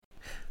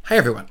Hi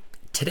everyone.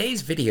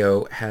 Today's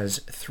video has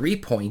 3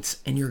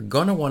 points and you're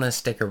going to want to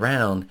stick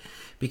around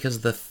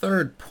because the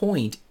third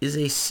point is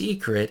a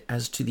secret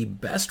as to the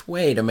best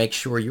way to make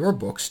sure your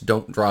books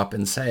don't drop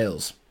in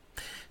sales.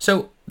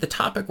 So the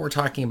topic we're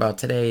talking about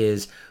today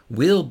is,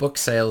 will book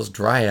sales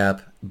dry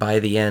up by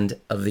the end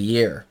of the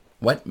year?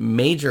 What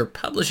major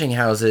publishing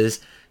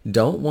houses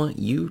don't want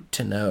you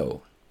to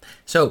know?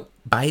 So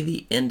by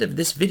the end of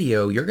this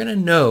video, you're going to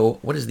know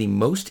what is the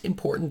most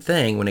important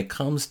thing when it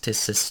comes to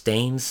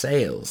sustained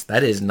sales.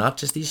 That is not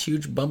just these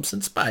huge bumps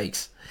and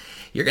spikes.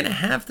 You're going to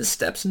have the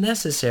steps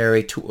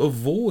necessary to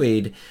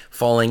avoid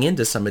falling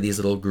into some of these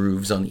little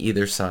grooves on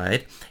either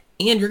side.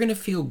 And you're going to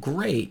feel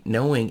great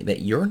knowing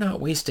that you're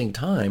not wasting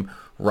time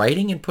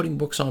writing and putting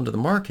books onto the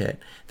market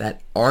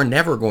that are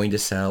never going to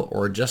sell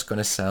or are just going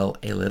to sell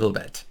a little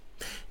bit.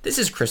 This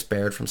is Chris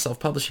Baird from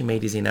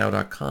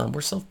selfpublishingmadeeasynow.com,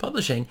 where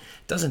self-publishing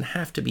doesn't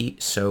have to be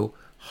so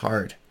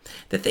hard.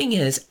 The thing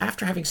is,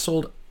 after having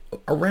sold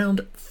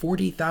around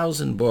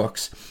 40,000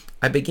 books,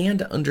 I began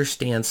to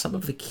understand some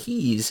of the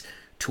keys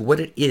to what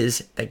it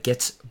is that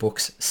gets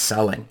books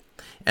selling.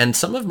 And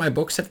some of my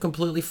books have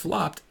completely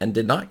flopped and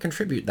did not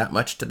contribute that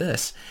much to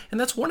this. And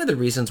that's one of the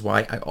reasons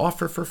why I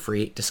offer for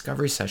free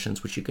discovery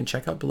sessions, which you can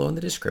check out below in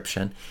the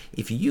description,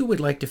 if you would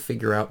like to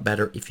figure out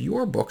better if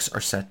your books are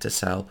set to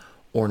sell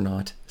or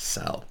not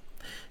sell.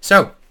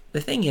 So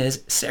the thing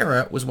is,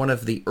 Sarah was one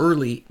of the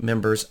early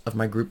members of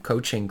my group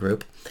coaching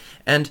group.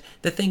 And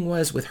the thing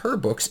was, with her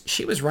books,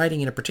 she was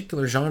writing in a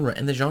particular genre,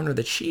 and the genre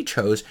that she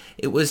chose,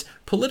 it was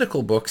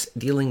political books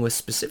dealing with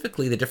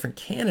specifically the different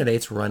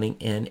candidates running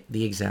in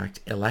the exact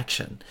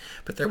election.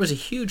 But there was a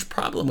huge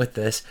problem with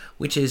this,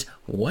 which is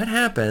what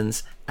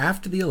happens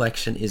after the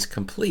election is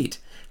complete?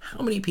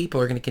 How many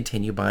people are going to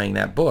continue buying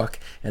that book?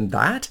 And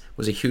that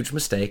was a huge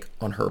mistake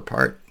on her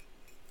part.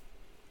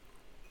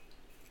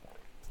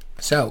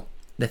 So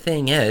the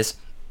thing is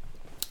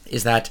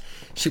that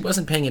she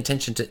wasn't paying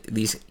attention to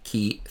these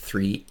key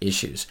 3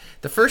 issues.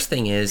 The first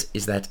thing is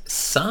that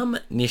some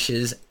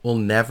niches will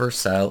never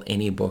sell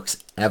any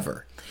books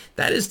ever.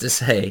 That is to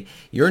say,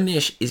 your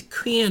niche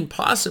can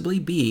possibly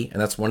be,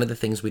 and that's one of the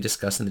things we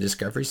discuss in the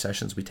discovery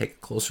sessions, we take a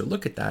closer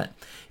look at that.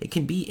 It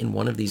can be in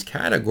one of these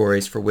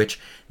categories for which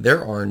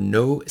there are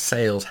no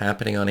sales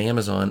happening on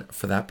Amazon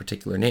for that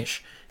particular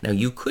niche. Now,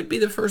 you could be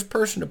the first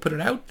person to put it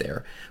out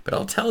there, but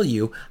I'll tell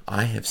you,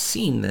 I have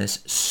seen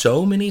this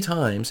so many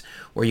times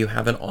where you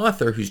have an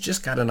author who's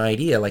just got an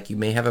idea, like you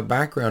may have a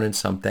background in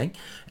something,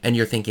 and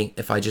you're thinking,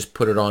 if I just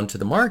put it onto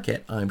the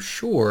market, I'm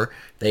sure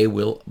they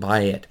will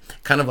buy it.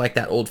 Kind of like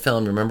that old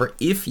film, remember?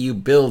 If you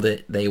build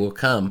it, they will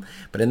come.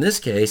 But in this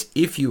case,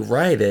 if you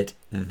write it,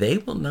 they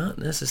will not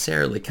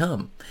necessarily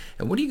come.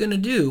 And what are you going to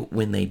do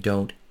when they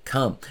don't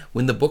come?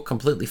 When the book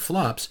completely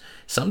flops,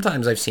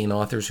 sometimes I've seen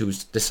authors who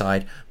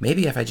decide,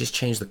 maybe if I just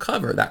change the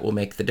cover, that will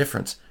make the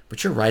difference.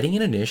 But you're writing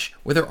in a niche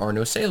where there are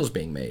no sales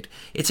being made.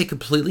 It's a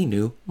completely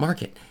new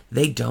market.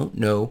 They don't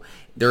know.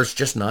 There's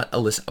just not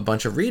a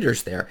bunch of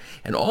readers there.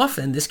 And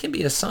often this can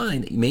be a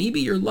sign that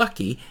maybe you're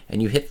lucky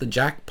and you hit the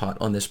jackpot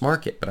on this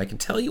market. But I can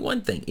tell you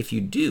one thing, if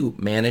you do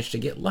manage to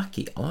get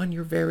lucky on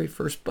your very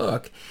first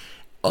book,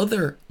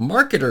 other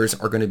marketers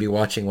are going to be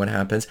watching what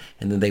happens,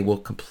 and then they will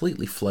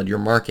completely flood your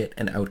market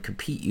and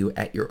outcompete you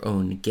at your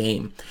own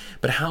game.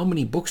 But how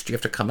many books do you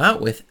have to come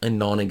out with in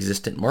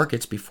non-existent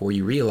markets before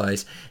you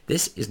realize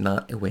this is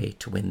not a way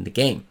to win the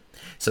game?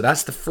 So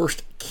that's the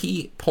first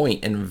key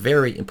point and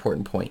very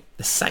important point.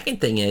 The second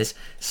thing is,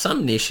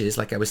 some niches,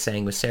 like I was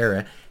saying with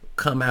Sarah,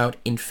 come out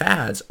in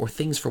fads or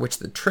things for which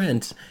the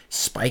trends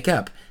spike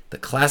up. The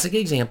classic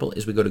example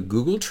is we go to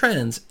Google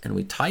Trends and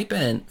we type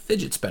in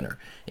fidget spinner.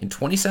 In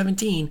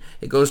 2017,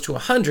 it goes to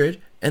 100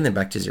 and then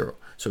back to 0.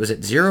 So it was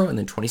at 0 and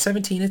then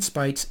 2017 it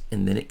spikes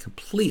and then it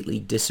completely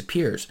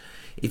disappears.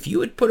 If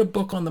you had put a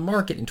book on the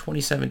market in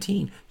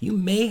 2017, you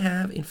may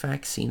have in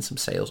fact seen some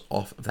sales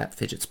off of that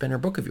fidget spinner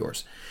book of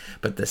yours.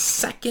 But the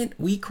second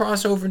we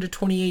cross over into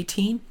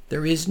 2018,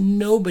 there is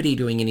nobody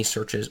doing any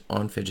searches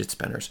on fidget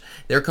spinners.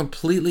 They're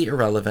completely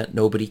irrelevant.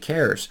 Nobody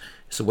cares.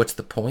 So what's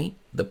the point?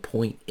 The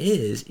point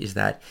is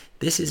that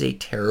this is a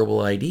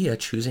terrible idea,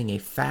 choosing a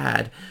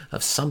fad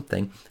of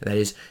something that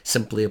is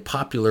simply a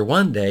popular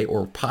one day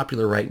or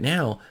popular right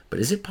now, but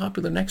is it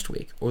popular next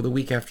week or the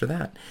week after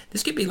that?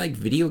 This could be like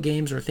video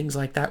games or things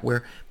like that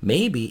where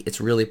maybe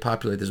it's really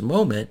popular at this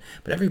moment,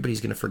 but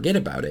everybody's going to forget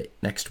about it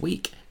next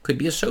week. Could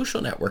be a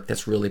social network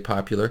that's really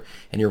popular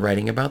and you're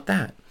writing about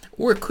that.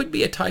 Or it could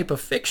be a type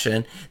of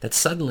fiction that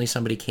suddenly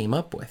somebody came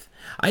up with.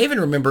 I even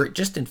remember,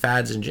 just in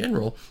fads in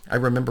general, I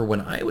remember when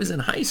I was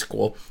in high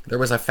school, there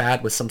was a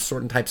fad with some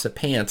certain types of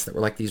pants that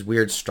were like these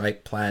weird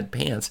striped plaid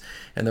pants.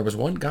 And there was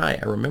one guy,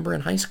 I remember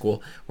in high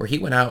school, where he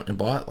went out and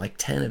bought like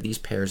 10 of these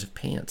pairs of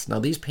pants. Now,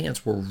 these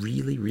pants were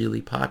really,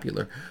 really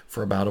popular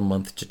for about a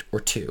month or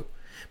two.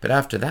 But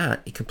after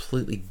that, it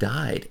completely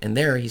died. And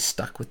there he's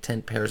stuck with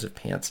 10 pairs of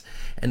pants.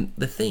 And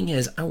the thing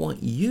is, I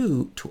want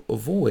you to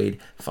avoid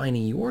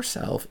finding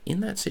yourself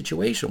in that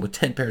situation with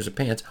 10 pairs of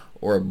pants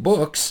or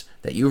books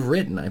that you've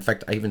written. In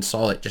fact, I even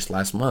saw it just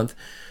last month.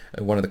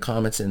 One of the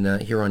comments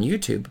here on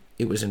YouTube,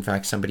 it was in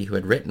fact somebody who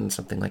had written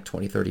something like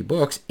 20, 30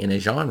 books in a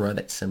genre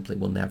that simply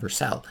will never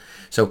sell.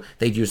 So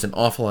they'd used an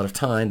awful lot of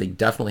time. They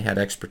definitely had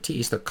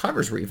expertise. Their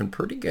covers were even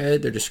pretty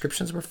good. Their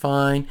descriptions were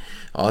fine.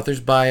 Author's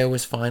bio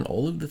was fine.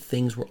 All of the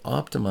things were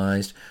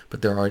optimized,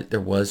 but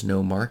there was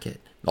no market.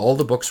 All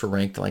the books were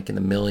ranked like in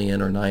the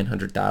million or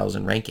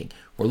 900,000 ranking.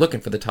 We're looking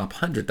for the top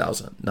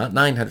 100,000, not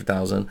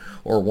 900,000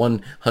 or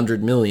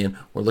 100 million.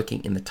 We're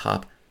looking in the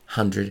top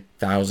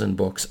 100,000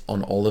 books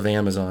on all of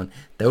Amazon.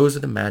 Those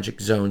are the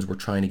magic zones we're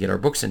trying to get our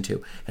books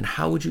into. And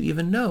how would you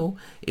even know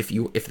if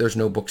there's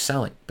no book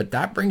selling? But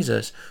that brings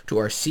us to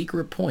our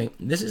secret point.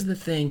 This is the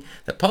thing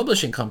that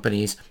publishing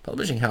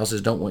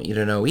houses don't want you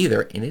to know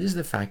either, and it is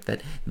the fact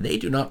that they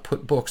do not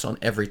put books on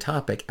every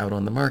topic out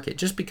on the market.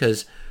 Just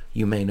because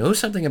you may know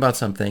something about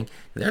something,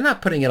 they're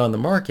not putting it on the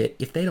market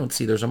if they don't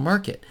see there's a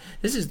market.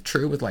 This is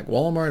true with like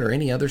Walmart or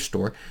any other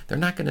store. They're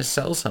not going to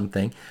sell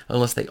something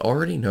unless they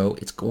already know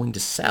it's going to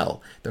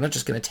sell. They're not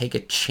just going to take a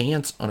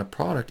chance on a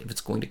product if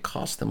it's going to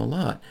cost them a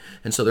lot.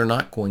 And so they're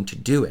not going to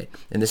do it.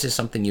 And this is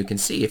something you can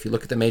see. If you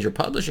look at the major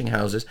publishing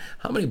houses,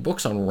 how many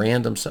books on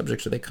random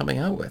subjects are they coming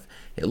out with?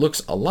 It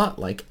looks a lot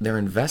like they're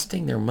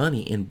investing their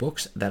money in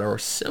books that are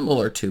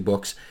similar to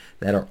books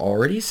that are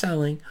already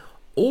selling,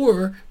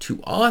 or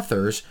to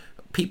authors,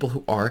 people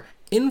who are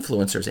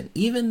influencers. And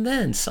even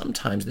then,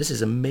 sometimes, this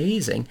is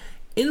amazing,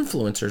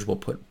 influencers will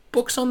put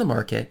books on the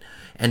market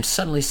and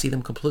suddenly see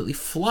them completely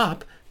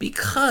flop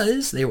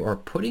because they are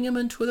putting them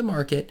into the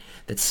market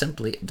that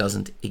simply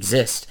doesn't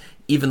exist.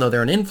 Even though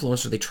they're an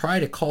influencer, they try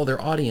to call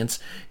their audience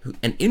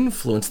and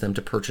influence them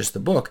to purchase the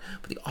book,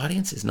 but the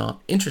audience is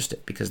not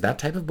interested because that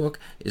type of book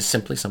is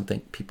simply something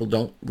people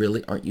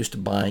aren't used to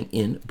buying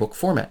in book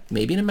format.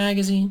 Maybe in a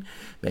magazine,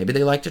 maybe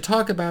they like to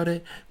talk about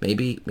it,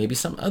 maybe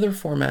some other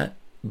format,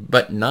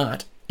 but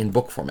not in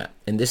book format.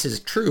 And this is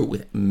true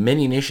with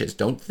many niches.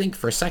 Don't think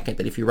for a second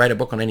that if you write a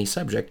book on any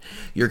subject,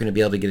 you're going to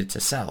be able to get it to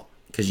sell,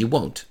 because you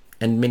won't.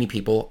 And many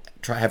people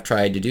have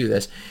tried to do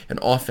this, and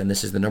often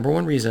this is the number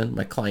one reason.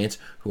 My clients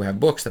who have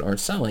books that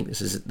aren't selling,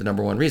 this is the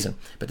number one reason.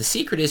 But the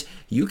secret is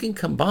you can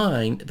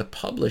combine the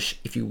publish.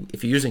 If you're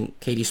using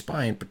Katie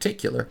Spy in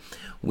particular,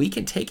 we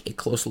can take a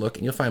close look,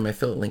 and you'll find my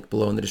affiliate link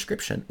below in the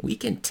description. We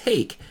can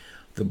take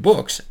the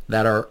books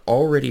that are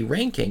already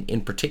ranking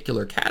in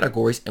particular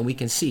categories, and we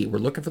can see we're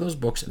looking for those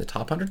books in the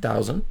top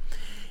 100,000.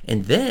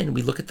 And then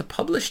we look at the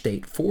publish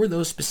date for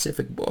those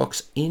specific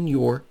books in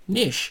your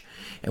niche.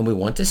 And we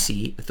want to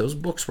see if those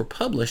books were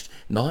published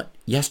not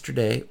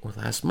yesterday or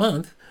last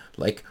month,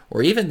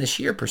 or even this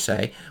year per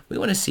se. We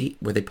want to see,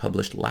 were they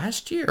published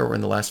last year or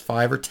in the last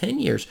 5 or 10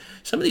 years?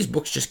 Some of these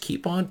books just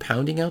keep on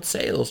pounding out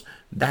sales.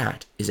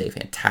 That is a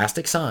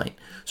fantastic sign.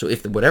 So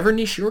if whatever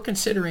niche you're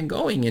considering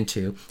going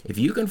into, if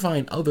you can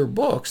find other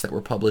books that were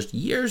published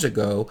years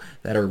ago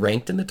that are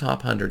ranked in the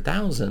top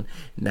 100,000,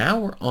 now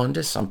we're on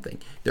to something.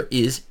 There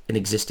is an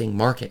existing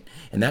market.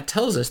 And that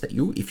tells us that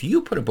if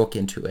you put a book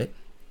into it,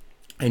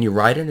 and you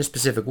write it in a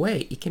specific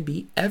way, it can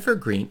be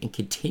evergreen and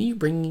continue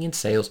bringing in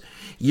sales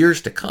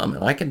years to come.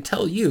 And I can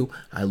tell you,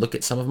 I look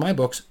at some of my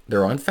books,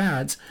 they're on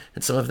fads,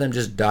 and some of them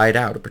just died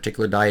out. A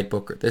particular diet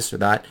book or this or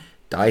that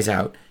dies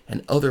out.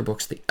 And other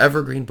books, the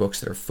evergreen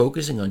books that are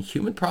focusing on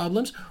human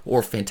problems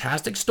or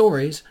fantastic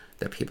stories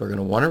that people are going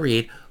to want to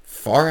read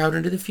far out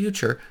into the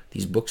future,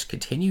 these books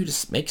continue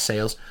to make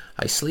sales.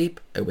 I sleep,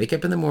 I wake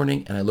up in the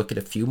morning, and I look at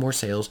a few more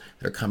sales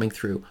that are coming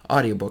through.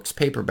 Audiobooks,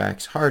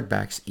 paperbacks,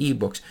 hardbacks,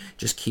 ebooks,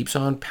 just keeps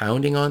on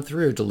pounding on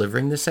through,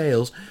 delivering the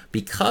sales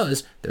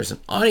because there's an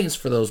audience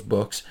for those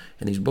books,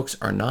 and these books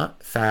are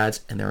not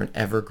fads, and they're an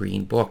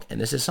evergreen book. And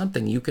this is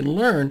something you can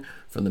learn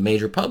from the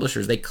major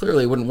publishers. They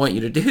clearly wouldn't want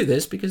you to do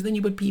this because then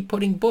you would be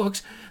putting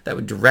books that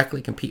would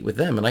directly compete with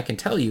them. And I can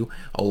tell you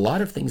a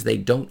lot of things they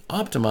don't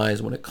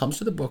optimize when it comes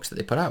to the books that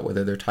they put out,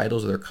 whether they're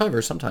titles or their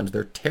covers. Sometimes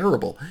they're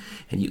terrible,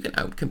 and you can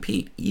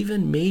outcompete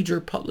even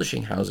major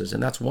publishing houses.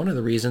 And that's one of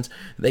the reasons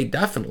they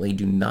definitely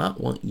do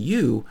not want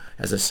you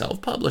as a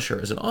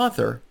self-publisher, as an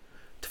author,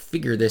 to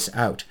figure this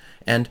out.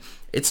 And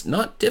it's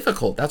not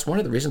difficult. That's one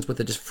of the reasons with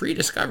the free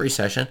discovery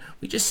session,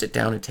 we just sit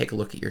down and take a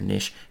look at your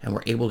niche, and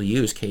we're able to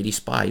use Katie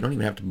Spy. You don't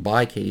even have to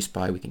buy Katie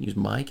Spy. We can use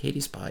my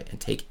Katie Spy and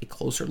take a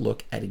closer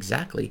look at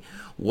exactly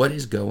what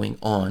is going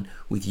on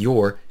with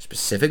your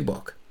specific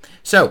book.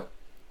 So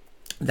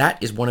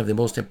that is one of the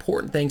most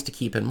important things to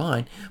keep in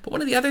mind. But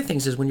one of the other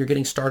things is when you're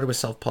getting started with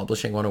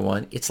Self-Publishing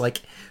 101, it's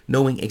like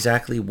knowing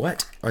exactly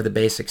what are the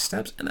basic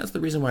steps. And that's the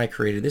reason why I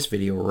created this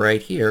video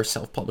right here,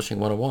 Self-Publishing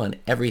 101,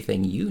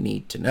 everything you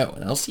need to know.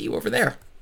 And I'll see you over there.